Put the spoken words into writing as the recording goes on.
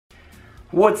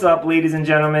What's up, ladies and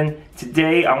gentlemen?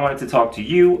 Today I wanted to talk to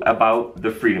you about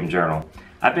the Freedom Journal.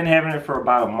 I've been having it for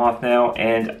about a month now,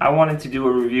 and I wanted to do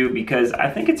a review because I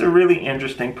think it's a really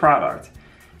interesting product.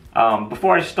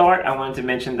 Before I start, I wanted to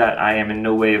mention that I am in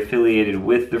no way affiliated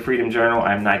with the Freedom Journal.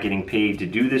 I'm not getting paid to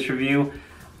do this review.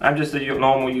 I'm just a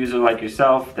normal user like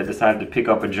yourself that decided to pick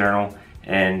up a journal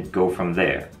and go from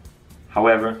there.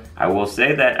 However, I will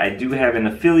say that I do have an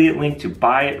affiliate link to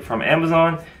buy it from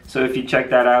Amazon, so if you check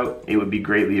that out, it would be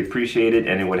greatly appreciated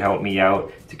and it would help me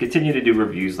out to continue to do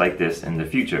reviews like this in the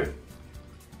future.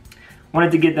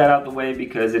 Wanted to get that out the way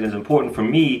because it is important for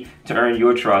me to earn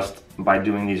your trust by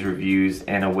doing these reviews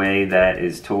in a way that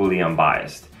is totally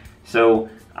unbiased. So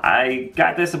I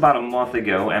got this about a month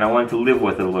ago and I wanted to live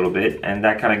with it a little bit, and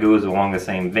that kind of goes along the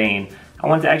same vein. I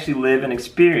wanted to actually live and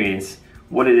experience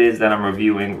what it is that I'm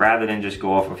reviewing rather than just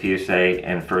go off of hearsay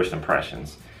and first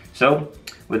impressions. So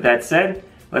with that said,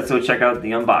 let's go check out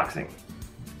the unboxing.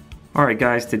 Alright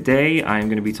guys, today I'm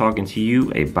going to be talking to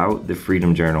you about the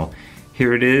Freedom Journal.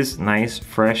 Here it is, nice,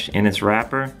 fresh in its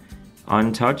wrapper,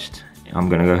 untouched. I'm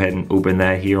going to go ahead and open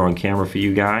that here on camera for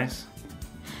you guys.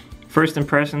 First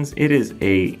impressions, it is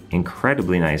a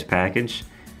incredibly nice package.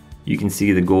 You can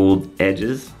see the gold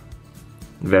edges,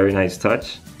 very nice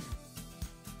touch.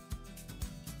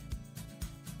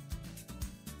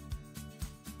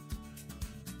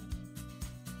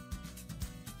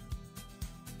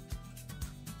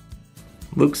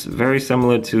 Looks very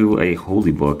similar to a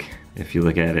holy book if you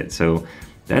look at it, so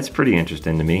that's pretty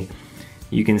interesting to me.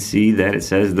 You can see that it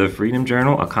says the Freedom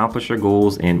Journal, accomplish your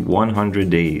goals in 100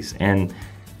 days, and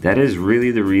that is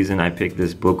really the reason I picked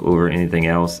this book over anything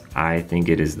else. I think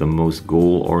it is the most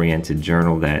goal-oriented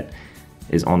journal that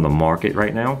is on the market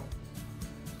right now.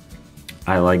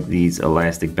 I like these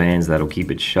elastic bands that'll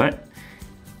keep it shut.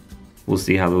 We'll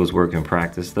see how those work in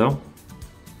practice though.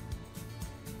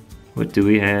 What do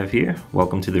we have here?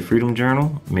 Welcome to the Freedom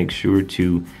Journal. Make sure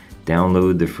to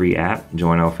download the free app,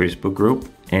 join our Facebook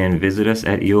group, and visit us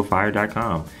at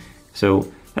eofire.com. So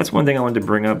that's one thing I wanted to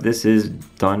bring up. This is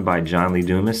done by John Lee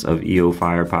Dumas of EO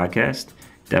Fire Podcast.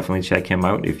 Definitely check him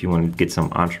out if you want to get some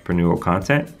entrepreneurial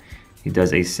content. He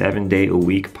does a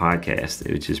 7-day-a-week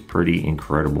podcast, which is pretty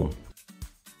incredible.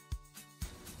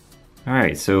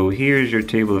 Alright, so here's your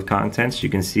table of contents. You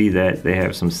can see that they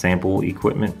have some sample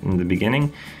equipment in the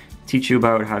beginning. Teach you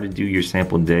about how to do your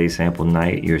sample day, sample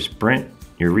night, your sprint,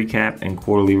 your recap, and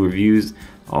quarterly reviews,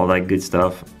 all that good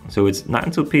stuff. So it's not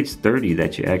until page 30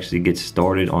 that you actually get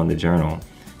started on the journal.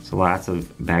 So lots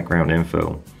of background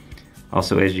info.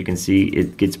 Also, as you can see,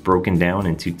 it gets broken down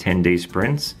into 10-day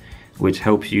sprints, which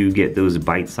helps you get those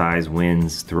bite-sized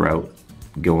wins throughout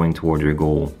going toward your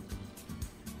goal.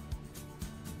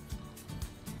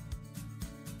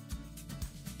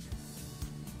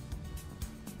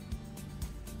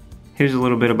 Here's a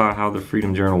little bit about how the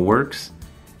Freedom Journal works.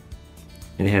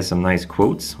 It has some nice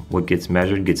quotes. What gets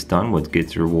measured gets done. What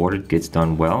gets rewarded gets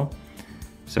done well.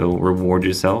 So reward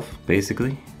yourself,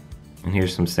 basically. And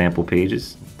here's some sample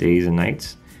pages, days and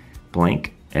nights.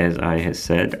 Blank, as I had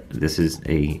said, this is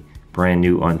a brand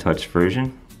new untouched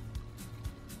version.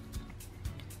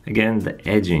 Again, the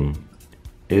edging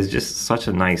is just such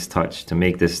a nice touch to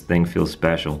make this thing feel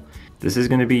special. This is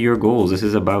going to be your goals. This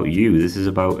is about you. This is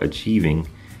about achieving.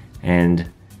 And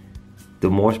the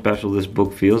more special this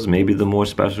book feels, maybe the more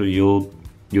special you'll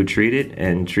treat it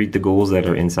and treat the goals that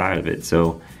are inside of it.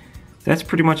 So that's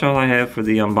pretty much all I have for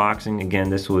the unboxing. Again,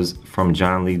 this was from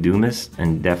John Lee Dumas,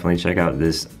 and definitely check out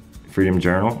this Freedom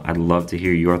Journal. I'd love to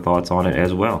hear your thoughts on it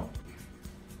as well.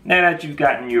 Now that you've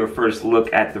gotten your first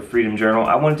look at the Freedom Journal,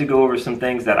 I wanted to go over some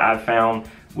things that I've found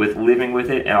with living with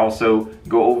it, and also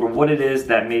go over what it is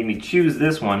that made me choose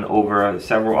this one over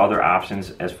several other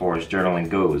options as far as journaling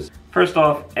goes. First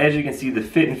off, as you can see, the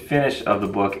fit and finish of the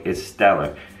book is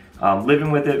stellar.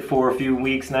 Living with it for a few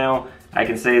weeks now, I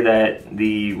can say that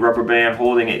the rubber band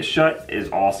holding it shut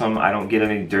is awesome. I don't get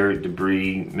any dirt,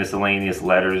 debris, miscellaneous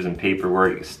letters and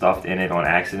paperwork stuffed in it on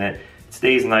accident. It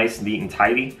stays nice, neat, and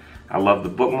tidy. I love the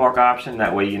bookmark option.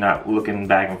 That way you're not looking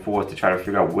back and forth to try to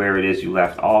figure out where it is you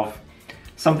left off.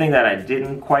 Something that I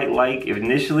didn't quite like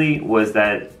initially was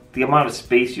that the amount of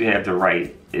space you have to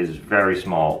write is very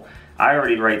small. I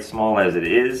already write small as it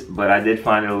is, but I did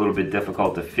find it a little bit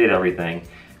difficult to fit everything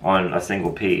on a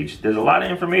single page. There's a lot of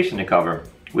information to cover,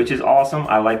 which is awesome.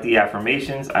 I like the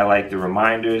affirmations. I like the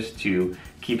reminders to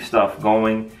keep stuff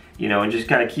going, you know, and just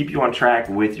kind of keep you on track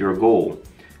with your goal.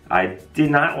 I did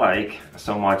not like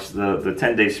so much the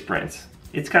 10-day sprints.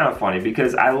 It's kind of funny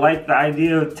because I like the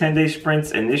idea of 10-day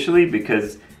sprints initially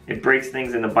because it breaks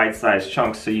things into bite-sized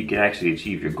chunks so you can actually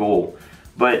achieve your goal.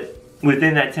 But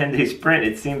within that 10-day sprint,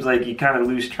 it seems like you kind of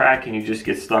lose track and you just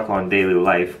get stuck on daily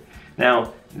life.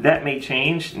 Now, that may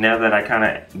change now that I kind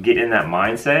of get in that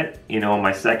mindset. You know,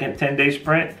 my second 10-day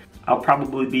sprint, I'll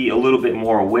probably be a little bit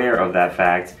more aware of that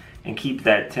fact and keep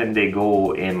that 10-day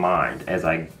goal in mind as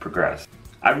I progress.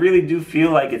 I really do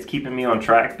feel like it's keeping me on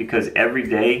track, because every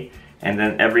day and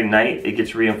then every night it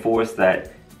gets reinforced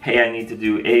that, hey, I need to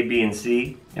do A, B, and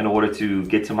C in order to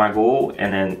get to my goal.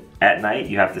 And then at night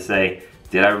you have to say,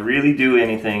 did I really do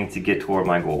anything to get toward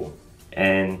my goal?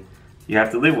 And you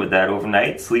have to live with that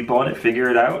overnight, sleep on it, figure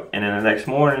it out, and then the next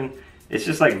morning, it's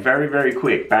just like very, very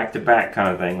quick, back to back kind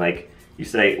of thing. Like you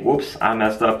say, whoops, I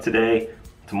messed up today.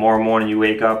 Tomorrow morning you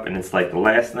wake up and it's like the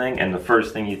last thing and the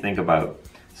first thing you think about.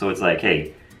 So it's like,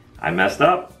 hey, I messed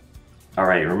up. All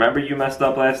right, remember you messed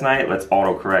up last night? Let's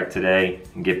autocorrect today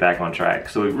and get back on track.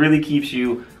 So it really keeps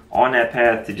you on that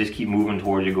path to just keep moving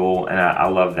towards your goal, and I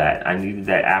love that. I needed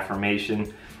that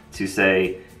affirmation to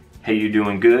say, hey, you're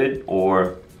doing good,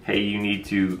 or hey, you need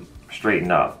to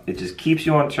straighten up. It just keeps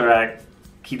you on track,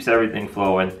 keeps everything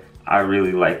flowing. I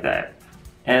really like that.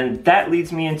 And that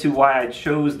leads me into why I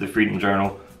chose the Freedom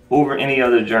Journal over any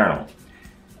other journal.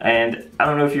 And I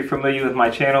don't know if you're familiar with my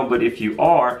channel, but if you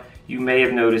are, you may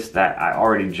have noticed that I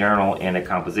already journal in a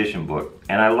composition book.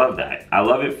 And I love that. I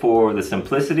love it for the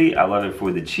simplicity, I love it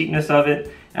for the cheapness of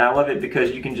it, and I love it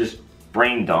because you can just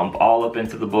brain dump all up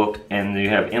into the book and you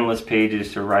have endless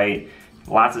pages to write,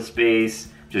 lots of space,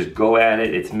 just go at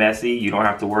it. It's messy, you don't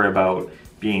have to worry about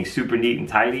being super neat and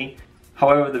tidy.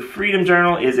 However, the Freedom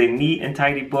Journal is a neat and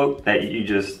tidy book that you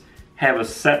just have a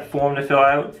set form to fill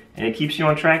out, and it keeps you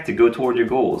on track to go toward your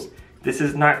goals. This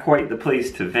is not quite the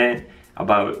place to vent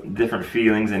about different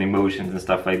feelings and emotions and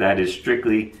stuff like that. It's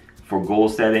strictly for goal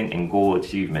setting and goal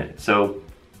achievement. So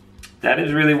that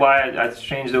is really why I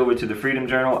changed over to the Freedom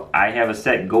Journal. I have a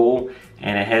set goal,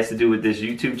 and it has to do with this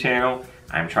YouTube channel.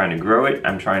 I'm trying to grow it.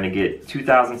 I'm trying to get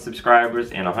 2,000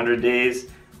 subscribers in 100 days.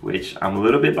 Which I'm a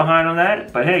little bit behind on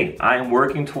that, but hey, I am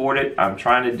working toward it. I'm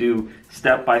trying to do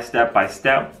step by step by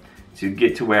step to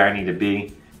get to where I need to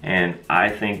be, and I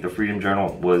think the Freedom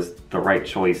Journal was the right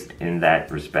choice in that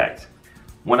respect.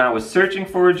 When I was searching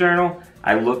for a journal,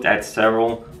 I looked at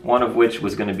several, one of which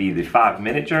was going to be the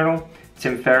 5-minute journal.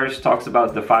 Tim Ferriss talks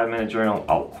about the 5-minute journal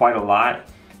quite a lot,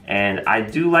 and I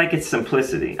do like its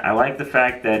simplicity. I like the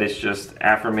fact that it's just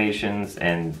affirmations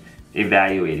and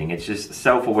evaluating. It's just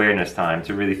self-awareness time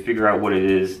to really figure out what it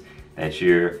is that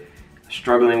you're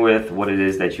struggling with, what it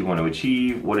is that you want to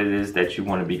achieve, what it is that you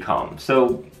want to become.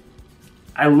 So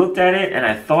I looked at it and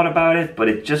I thought about it, but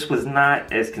it just was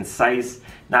not as concise,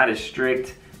 not as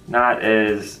strict, not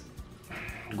as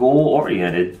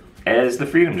goal-oriented as the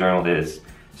Freedom Journal is.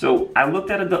 So I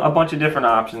looked at a bunch of different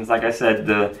options. Like I said,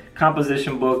 the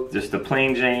composition book, just the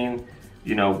plain Jane,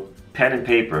 you know, pen and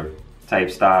paper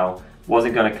type style,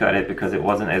 wasn't going to cut it because it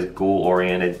wasn't as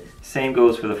goal-oriented. Same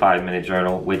goes for the 5-minute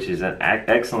journal, which is an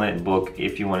excellent book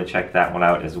if you want to check that one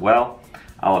out as well.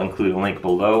 I'll include a link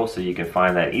below so you can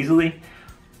find that easily.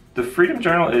 The Freedom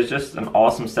Journal is just an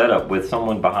awesome setup with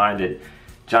someone behind it,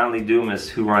 John Lee Dumas,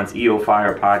 who runs EO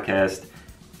Fire podcast.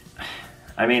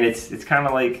 I mean, it's kind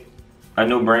of like a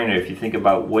no-brainer if you think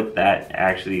about what that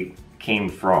actually came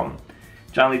from.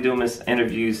 John Lee Dumas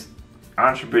interviews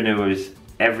entrepreneurs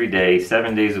every day,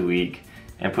 7 days a week,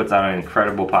 and puts out an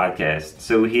incredible podcast.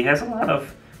 So he has a lot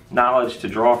of knowledge to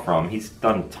draw from. He's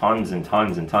done tons and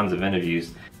tons and tons of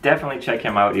interviews. Definitely check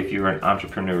him out if you're an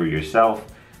entrepreneur yourself.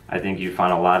 I think you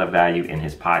find a lot of value in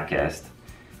his podcast.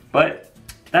 But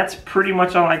that's pretty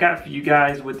much all I got for you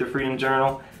guys with the Freedom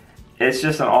Journal. It's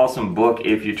just an awesome book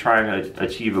if you're trying to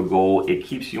achieve a goal. It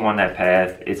keeps you on that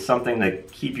path. It's something to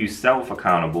keep you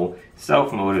self-accountable,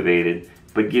 self-motivated,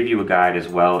 but give you a guide as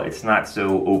well. It's not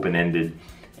so open-ended.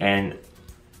 And,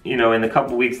 you know, in the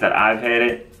couple weeks that I've had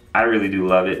it, I really do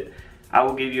love it. I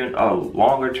will give you a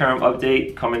longer-term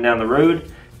update coming down the road.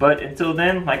 But until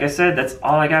then, like I said, that's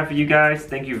all I got for you guys.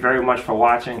 Thank you very much for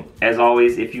watching. As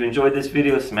always, if you enjoyed this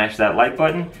video, smash that like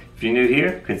button. If you're new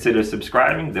here, consider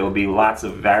subscribing. There will be lots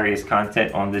of various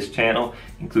content on this channel,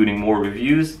 including more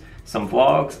reviews, some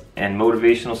vlogs, and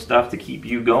motivational stuff to keep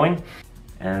you going.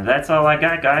 And that's all I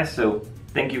got, guys. So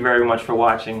thank you very much for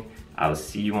watching. I'll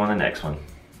see you on the next one.